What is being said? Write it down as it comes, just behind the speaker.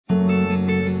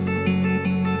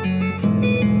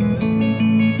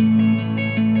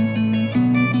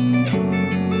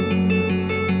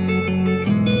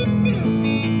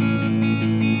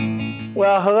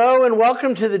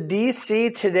welcome to the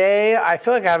DC today. I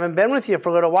feel like I haven't been with you for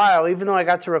a little while, even though I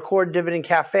got to record Dividend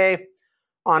Cafe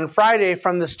on Friday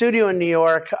from the studio in New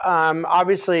York.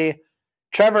 Obviously,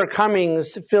 Trevor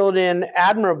Cummings filled in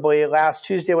admirably last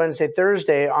Tuesday, Wednesday,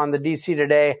 Thursday on the DC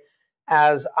Today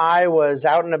as I was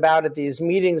out and about at these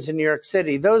meetings in New York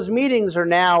City. Those meetings are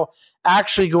now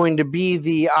actually going to be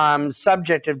the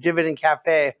subject of Dividend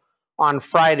Cafe on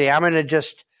Friday. I'm going to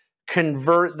just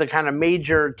convert the kind of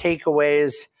major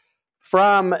takeaways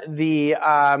from the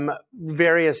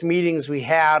various meetings we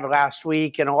had last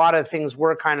week, and a lot of things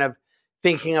we're kind of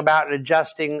thinking about and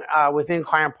adjusting within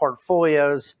client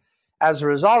portfolios as a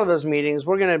result of those meetings.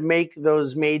 We're going to make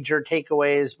those major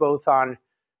takeaways both on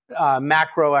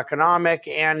macroeconomic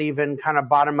and even kind of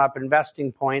bottom-up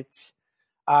investing points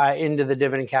into the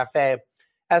Dividend Cafe.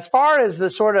 As far as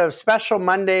the sort of special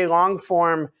Monday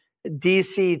long-form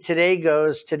DC Today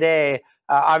goes today,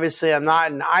 obviously I'm not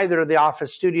in either of the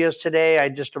office studios today. I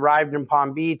just arrived in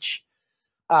Palm Beach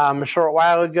a short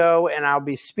while ago, and I'll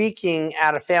be speaking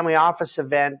at a family office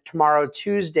event tomorrow,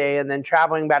 Tuesday, and then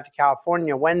traveling back to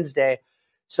California Wednesday.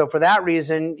 So for that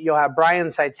reason, you'll have Brian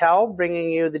Seitel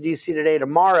bringing you the DC Today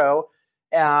tomorrow,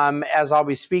 as I'll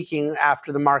be speaking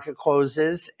after the market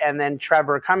closes, and then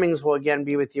Trevor Cummings will again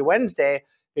be with you Wednesday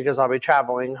because I'll be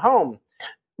traveling home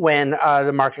when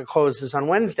the market closes on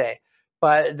Wednesday.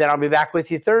 But then I'll be back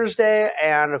with you Thursday,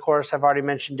 and of course, I've already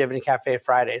mentioned Dividend Cafe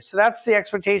Friday. So that's the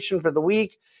expectation for the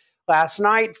week. Last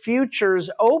night, futures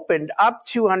opened up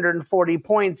 240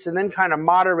 points and then kind of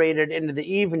moderated into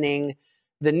the evening.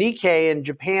 The Nikkei in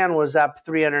Japan was up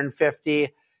 350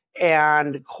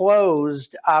 and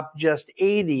closed up just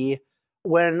 80.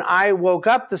 When I woke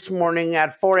up this morning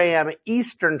at 4 a.m.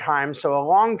 Eastern time, so a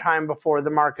long time before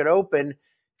the market opened,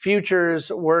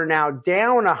 futures were now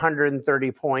down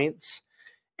 130 points.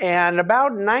 And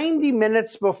about 90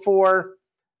 minutes before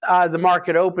the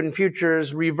market opened,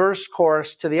 futures reversed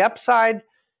course to the upside.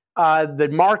 The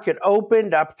market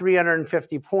opened up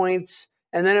 350 points,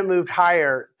 and then it moved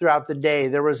higher throughout the day.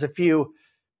 There was a few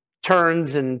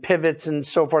turns and pivots and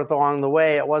so forth along the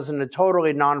way. It wasn't a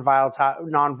totally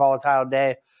non-volatile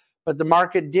day, but the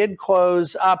market did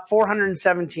close up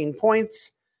 417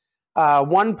 points.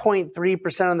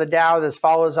 1.3% on the Dow. This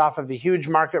follows off of a huge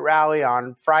market rally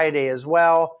on Friday as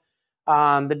well.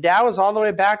 The Dow is all the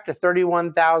way back to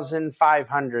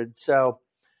 31,500. So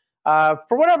for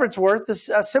whatever it's worth, a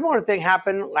similar thing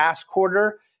happened last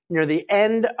quarter. Near the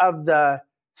end of the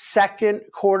second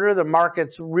quarter, the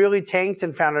markets really tanked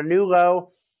and found a new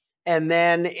low. And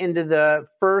then into the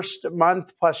first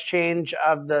month plus change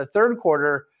of the third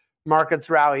quarter, markets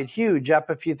rallied huge, up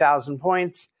a few thousand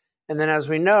points. And then, as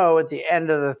we know, at the end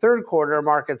of the third quarter,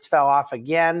 markets fell off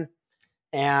again.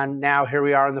 And now here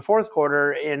we are in the fourth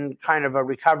quarter in kind of a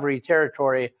recovery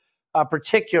territory,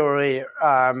 particularly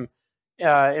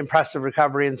impressive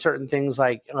recovery in certain things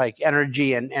like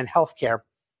energy and healthcare.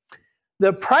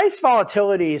 The price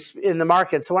volatility in the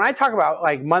market, so when I talk about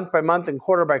like month by month and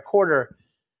quarter by quarter,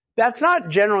 that's not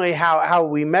generally how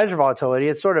we measure volatility.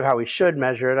 It's sort of how we should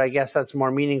measure it. I guess that's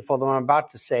more meaningful than what I'm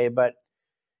about to say. But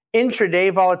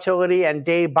intraday volatility and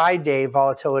day-by-day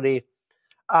volatility,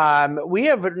 we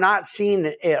have not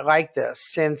seen it like this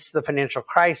since the financial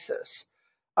crisis.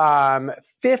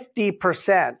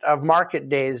 50% of market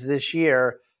days this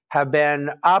year have been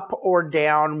up or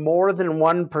down more than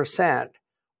 1%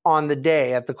 on the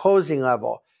day at the closing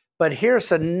level. But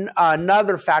here's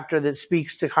another factor that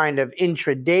speaks to kind of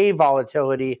intraday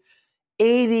volatility.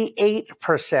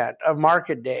 88% of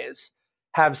market days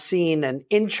have seen an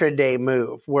intraday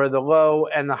move where the low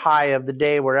and the high of the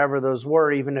day, wherever those were,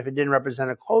 even if it didn't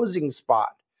represent a closing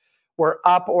spot, were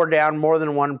up or down more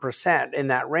than 1% in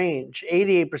that range,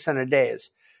 88% of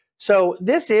days. So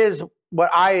this is what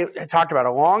I talked about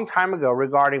a long time ago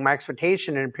regarding my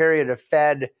expectation in a period of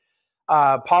Fed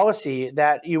policy,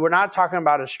 that you were not talking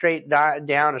about a straight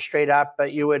down, a straight up,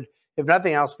 but you would, if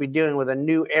nothing else, be dealing with a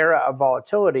new era of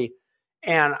volatility.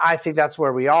 And I think that's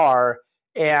where we are.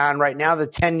 And right now, the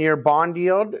 10-year bond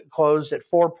yield closed at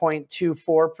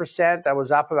 4.24%. That was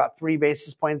up about 3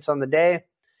 basis points on the day.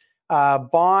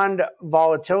 Bond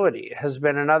volatility has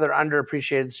been another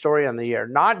underappreciated story on the year.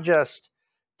 Not just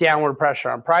downward pressure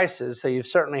on prices, so you've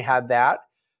certainly had that,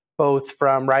 both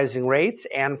from rising rates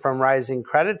and from rising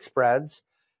credit spreads,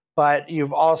 but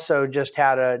you've also just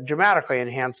had a dramatically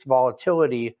enhanced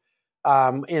volatility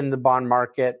in the bond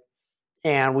market.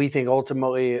 And we think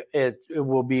ultimately it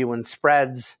will be when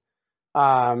spreads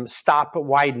stop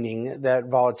widening that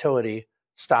volatility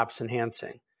stops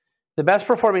enhancing. The best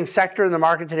performing sector in the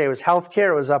market today was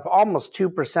healthcare. It was up almost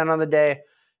 2% on the day.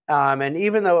 And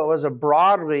even though it was a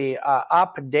broadly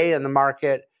up day in the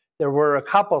market, there were a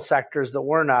couple sectors that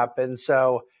weren't up. And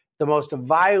so the most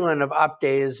violent of up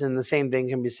days, and the same thing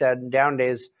can be said in down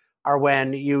days, are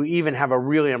when you even have a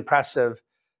really impressive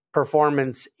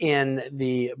performance in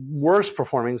the worst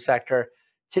performing sector.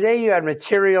 Today you had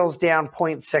materials down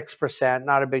 0.6%,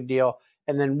 not a big deal.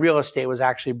 And then real estate was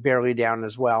actually barely down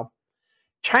as well.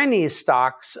 Chinese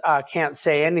stocks can't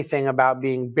say anything about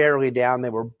being barely down. They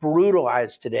were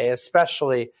brutalized today,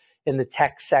 especially in the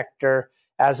tech sector.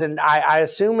 I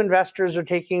assume investors are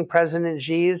taking President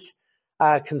Xi's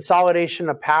consolidation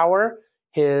of power,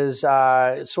 his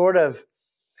sort of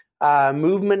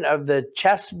movement of the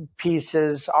chess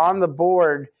pieces on the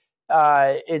board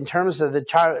in terms of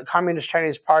the Communist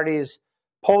Chinese Party's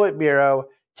Politburo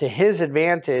to his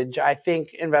advantage. I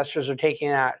think investors are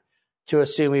taking that to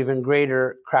assume even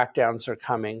greater crackdowns are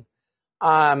coming.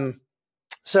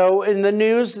 So in the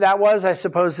news, that was, I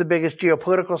suppose, the biggest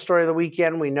geopolitical story of the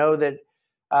weekend. We know that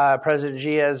President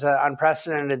Xi has an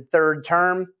unprecedented third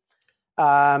term.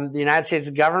 The United States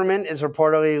government is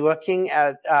reportedly looking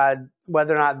at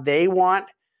whether or not they want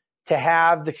to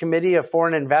have the Committee of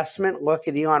Foreign Investment look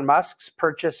at Elon Musk's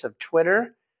purchase of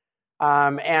Twitter.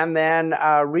 And then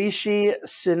Rishi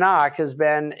Sunak has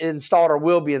been installed or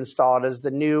will be installed as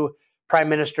the new Prime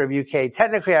Minister of UK.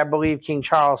 Technically, I believe King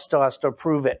Charles still has to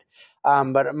approve it.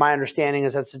 But my understanding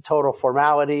is that's a total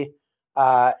formality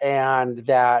and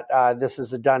that this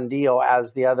is a done deal,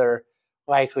 as the other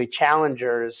likely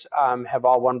challengers have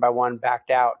all one by one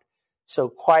backed out. So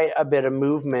quite a bit of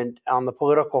movement on the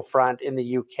political front in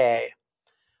the UK.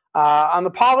 On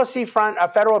the policy front, a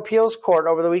federal appeals court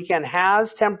over the weekend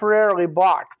has temporarily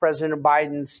blocked President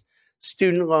Biden's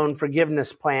student loan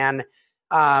forgiveness plan.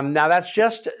 Now, that's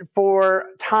just for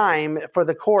time for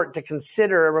the court to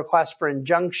consider a request for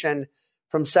injunction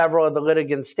from several of the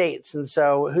litigant states. And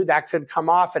so that could come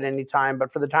off at any time.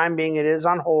 But for the time being, it is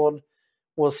on hold.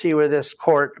 We'll see where this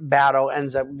court battle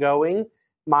ends up going.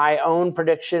 My own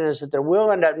prediction is that there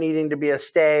will end up needing to be a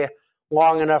stay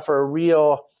long enough for a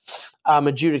real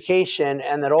adjudication,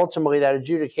 and that ultimately that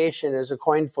adjudication is a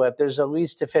coin flip. There's at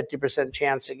least a 50%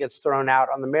 chance it gets thrown out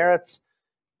on the merits,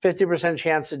 50%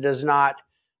 chance it does not,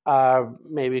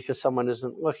 maybe because someone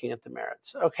isn't looking at the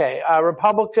merits. Okay,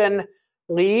 Republican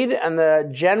lead and the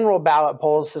general ballot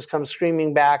polls has come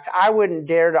screaming back. I wouldn't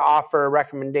dare to offer a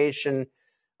recommendation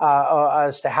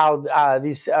as to how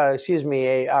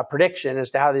a prediction as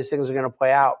to how these things are going to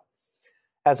play out.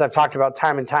 As I've talked about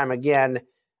time and time again,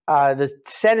 the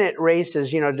Senate races,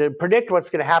 to predict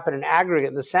what's going to happen in aggregate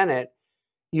in the Senate,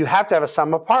 you have to have a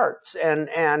sum of parts.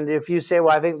 And if you say,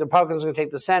 well, I think the Republicans are going to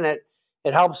take the Senate,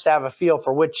 it helps to have a feel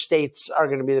for which states are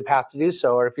going to be the path to do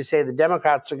so. Or if you say the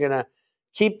Democrats are going to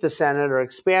keep the Senate or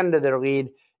expand to their lead,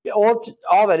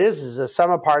 all that is a sum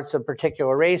of parts of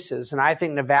particular races. And I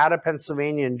think Nevada,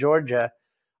 Pennsylvania, and Georgia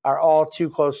are all too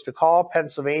close to call.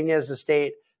 Pennsylvania is a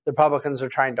state the Republicans are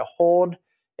trying to hold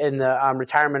in the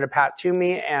retirement of Pat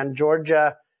Toomey, and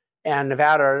Georgia and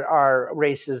Nevada are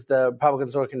races the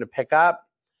Republicans are looking to pick up.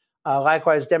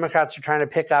 Likewise, Democrats are trying to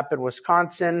pick up in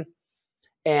Wisconsin,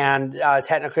 and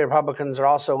technically Republicans are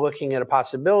also looking at a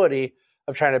possibility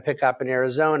of trying to pick up in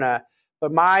Arizona.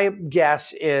 But my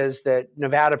guess is that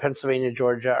Nevada, Pennsylvania,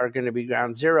 Georgia are going to be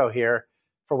ground zero here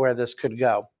for where this could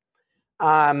go.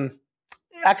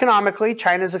 Economically,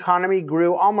 China's economy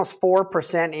grew almost 4%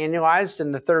 annualized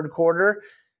in the third quarter.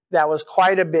 That was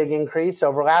quite a big increase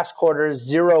over last quarter's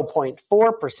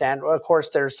 0.4%. Well, of course,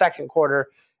 their second quarter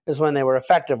is when they were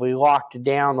effectively locked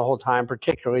down the whole time,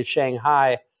 particularly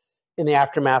Shanghai, in the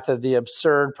aftermath of the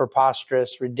absurd,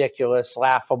 preposterous, ridiculous,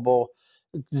 laughable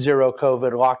zero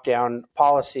COVID lockdown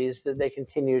policies that they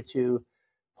continue to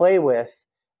play with.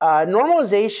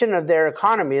 Normalization of their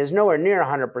economy is nowhere near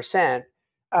 100%.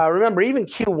 Remember, even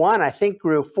Q1, I think,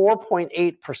 grew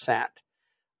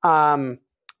 4.8%.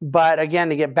 But again,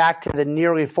 to get back to the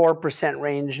nearly 4%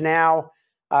 range now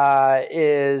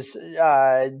is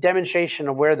a demonstration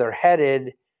of where they're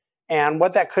headed and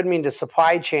what that could mean to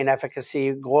supply chain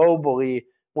efficacy globally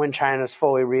when China's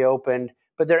fully reopened.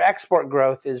 But their export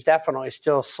growth is definitely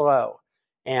still slow,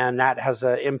 and that has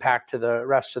an impact to the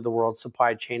rest of the world's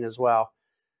supply chain as well.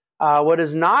 What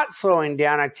is not slowing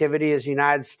down activity is the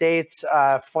United States.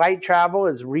 Flight travel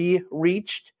has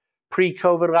reached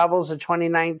pre-COVID levels of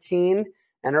 2019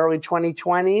 and early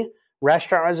 2020.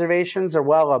 Restaurant reservations are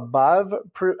well above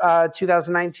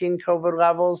 2019 COVID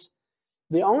levels.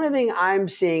 The only thing I'm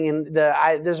seeing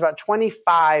there's about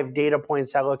 25 data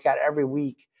points I look at every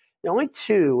week. The only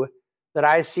two that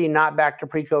I see not back to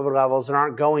pre-COVID levels and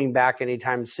aren't going back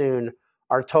anytime soon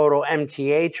are total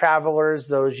MTA travelers,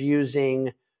 those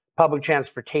using public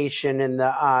transportation in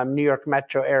the New York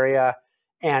metro area,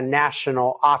 and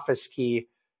national office key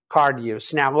card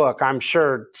use. Now, look, I'm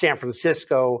sure San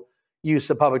Francisco use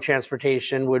of public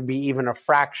transportation would be even a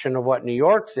fraction of what New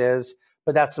York's is,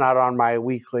 but that's not on my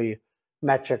weekly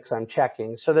metrics I'm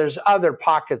checking. So there's other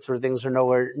pockets where things are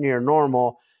nowhere near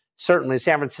normal. Certainly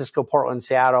San Francisco, Portland,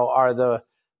 Seattle are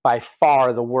by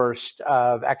far the worst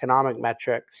of economic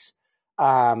metrics.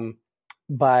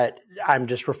 But I'm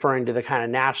just referring to the kind of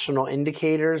national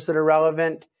indicators that are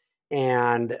relevant.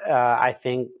 And I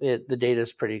think the data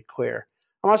is pretty clear.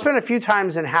 I want to spend a few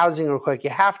times in housing real quick.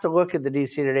 You have to look at the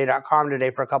dctoday.com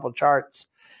today for a couple of charts.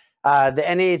 The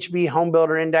NAHB Home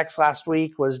Builder Index last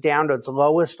week was down to its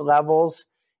lowest levels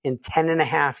in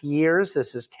 10.5 years.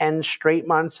 This is 10 straight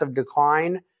months of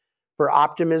decline for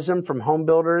optimism from home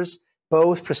builders.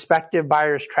 Both prospective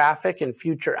buyers' traffic and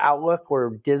future outlook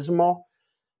were dismal.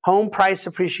 Home price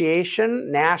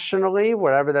appreciation nationally,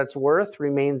 whatever that's worth,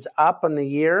 remains up on the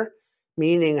year,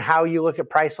 meaning how you look at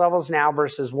price levels now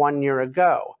versus 1 year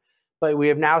ago. But we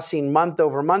have now seen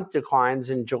month-over-month declines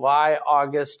in July,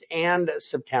 August, and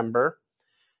September.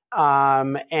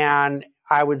 And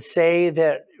I would say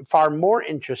that far more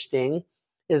interesting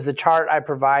is the chart I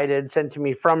provided, sent to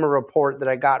me from a report that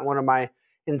I got in one of my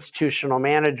institutional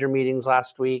manager meetings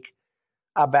last week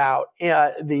about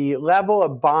the level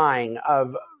of buying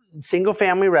of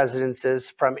single-family residences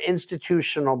from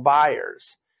institutional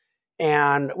buyers.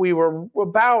 And we were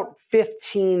about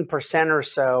 15% or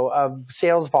so of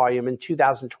sales volume in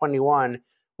 2021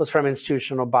 was from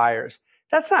institutional buyers.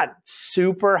 That's not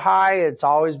super high. It's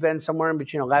always been somewhere in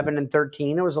between 11 and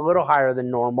 13. It was a little higher than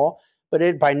normal, but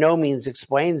it by no means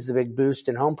explains the big boost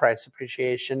in home price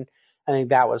appreciation. I think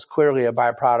that was clearly a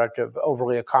byproduct of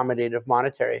overly accommodative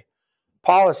monetary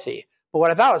policy. But what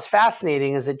I thought was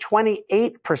fascinating is that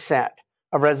 28%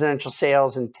 of residential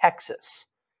sales in Texas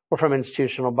were from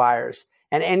institutional buyers.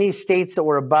 And any states that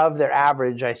were above their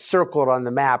average, I circled on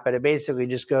the map, but it basically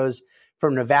just goes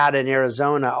from Nevada and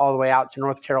Arizona all the way out to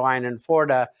North Carolina and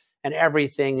Florida and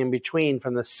everything in between,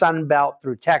 from the Sun Belt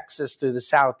through Texas through the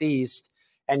Southeast.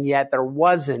 And yet there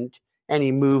wasn't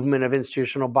any movement of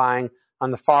institutional buying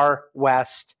on the far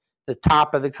west, the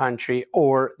top of the country,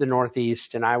 or the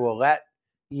Northeast. And I will let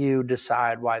you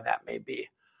decide why that may be.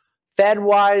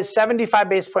 Fed-wise, 75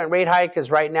 basis point rate hike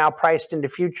is right now priced into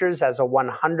futures as a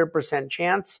 100%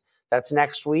 chance. That's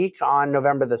next week on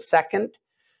November the 2nd.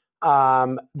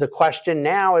 The question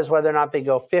now is whether or not they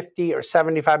go 50 or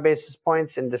 75 basis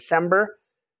points in December.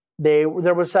 There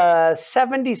was a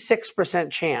 76%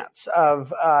 chance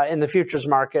of in the futures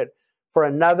market for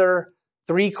another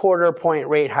 3/4 point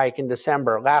rate hike in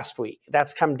December last week.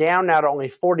 That's come down now to only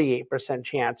 48%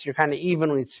 chance. You're kind of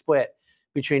evenly split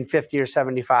between 50 or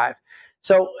 75.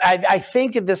 So I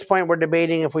think at this point we're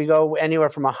debating if we go anywhere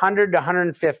from 100 to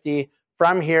 150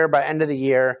 from here by end of the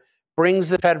year, brings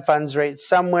the Fed funds rate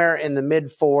somewhere in the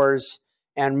mid fours,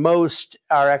 and most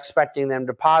are expecting them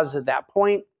to pause at that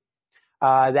point.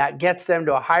 That gets them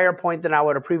to a higher point than I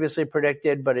would have previously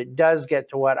predicted, but it does get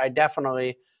to what I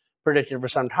definitely predicted for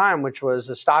some time, which was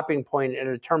a stopping point at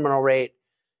a terminal rate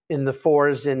in the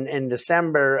fours in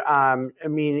December.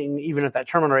 Meaning even if that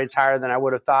terminal rate's higher than I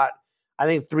would have thought, I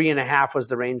think 3.5 was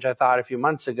the range I thought a few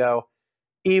months ago.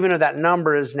 Even if that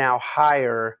number is now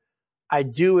higher, I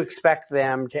do expect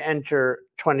them to enter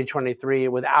 2023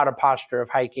 without a posture of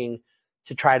hiking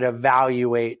to try to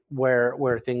evaluate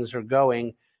where things are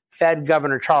going. Fed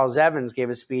Governor Charles Evans gave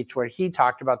a speech where he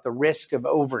talked about the risk of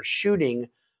overshooting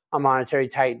on monetary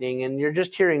tightening, and you're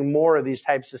just hearing more of these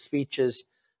types of speeches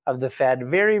of the Fed,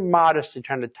 very modestly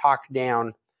trying to talk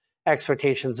down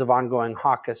expectations of ongoing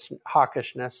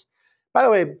hawkishness. By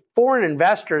the way, foreign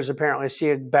investors apparently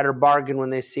see a better bargain when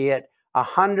they see it.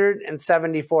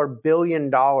 $174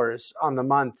 billion on the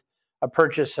month, a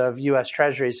purchase of U.S.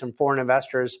 Treasuries from foreign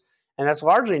investors, and that's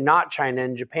largely not China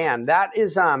and Japan. That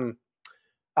is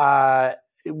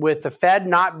with the Fed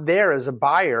not there as a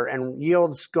buyer and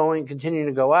yields continuing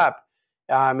to go up.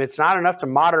 It's not enough to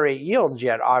moderate yields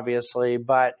yet, obviously,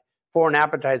 but foreign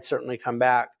appetites certainly come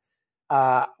back.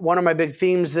 One of my big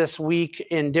themes this week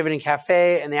in Dividend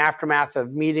Cafe and the aftermath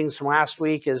of meetings from last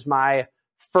week is my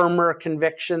firmer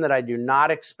conviction that I do not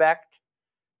expect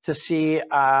to see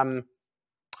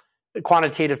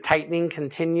quantitative tightening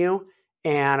continue.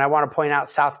 And I want to point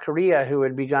out South Korea, who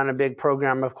had begun a big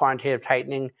program of quantitative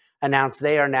tightening, announced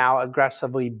they are now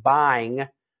aggressively buying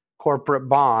corporate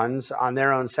bonds on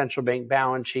their own central bank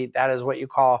balance sheet. That is what you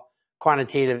call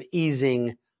quantitative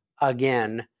easing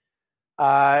again.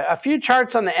 A few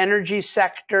charts on the energy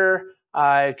sector.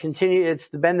 It's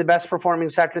been the best performing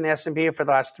sector in the S&P for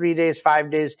the last 3 days, 5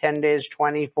 days, 10 days,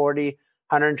 20, 40,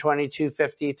 120,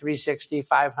 250, 360,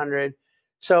 500.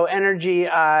 So energy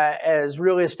has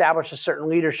really established a certain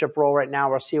leadership role right now.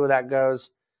 We'll see where that goes.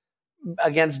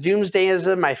 Against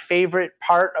doomsdayism, my favorite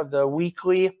part of the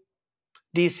weekly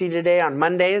DC Today on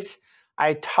Mondays,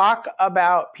 I talk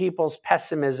about people's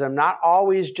pessimism, not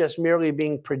always just merely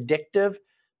being predictive,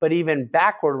 but even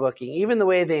backward looking, even the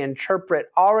way they interpret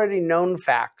already known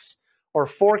facts or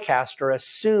forecast or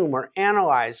assume or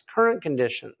analyze current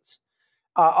conditions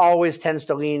always tends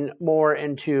to lean more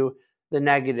into the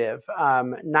negative.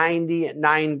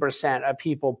 99% of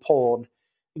people polled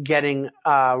getting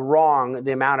wrong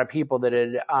the amount of people that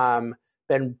had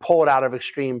been pulled out of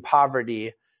extreme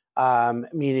poverty,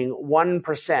 meaning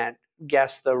 1%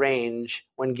 guessed the range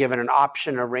when given an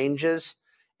option of ranges,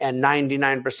 and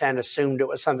 99% assumed it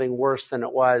was something worse than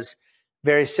it was.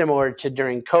 Very similar to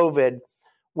during COVID,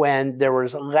 when there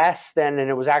was less than, and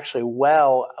it was actually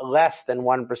well less than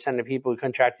 1% of people who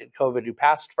contracted COVID who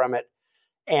passed from it.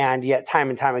 And yet time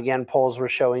and time again, polls were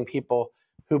showing people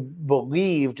who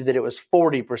believed that it was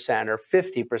 40% or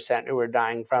 50% who were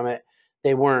dying from it.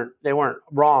 They weren't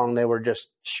wrong. They were just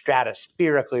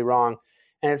stratospherically wrong.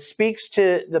 And it speaks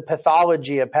to the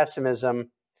pathology of pessimism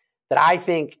that I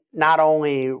think not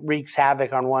only wreaks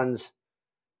havoc on one's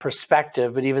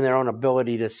perspective, but even their own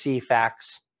ability to see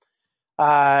facts.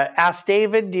 Ask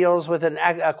David deals with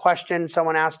a question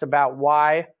someone asked about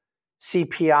why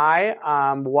CPI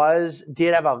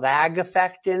did have a lag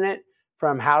effect in it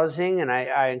from housing, and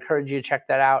I encourage you to check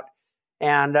that out.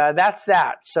 And that's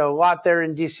that. So a lot there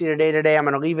in DC today. I'm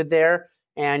going to leave it there,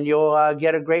 and you'll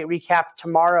get a great recap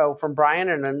tomorrow from Brian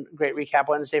and a great recap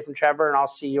Wednesday from Trevor, and I'll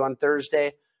see you on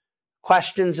Thursday.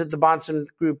 Questions at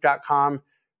thebahnsengroup.com.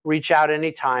 Reach out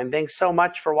anytime. Thanks so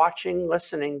much for watching,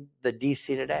 listening, the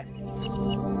DC Today.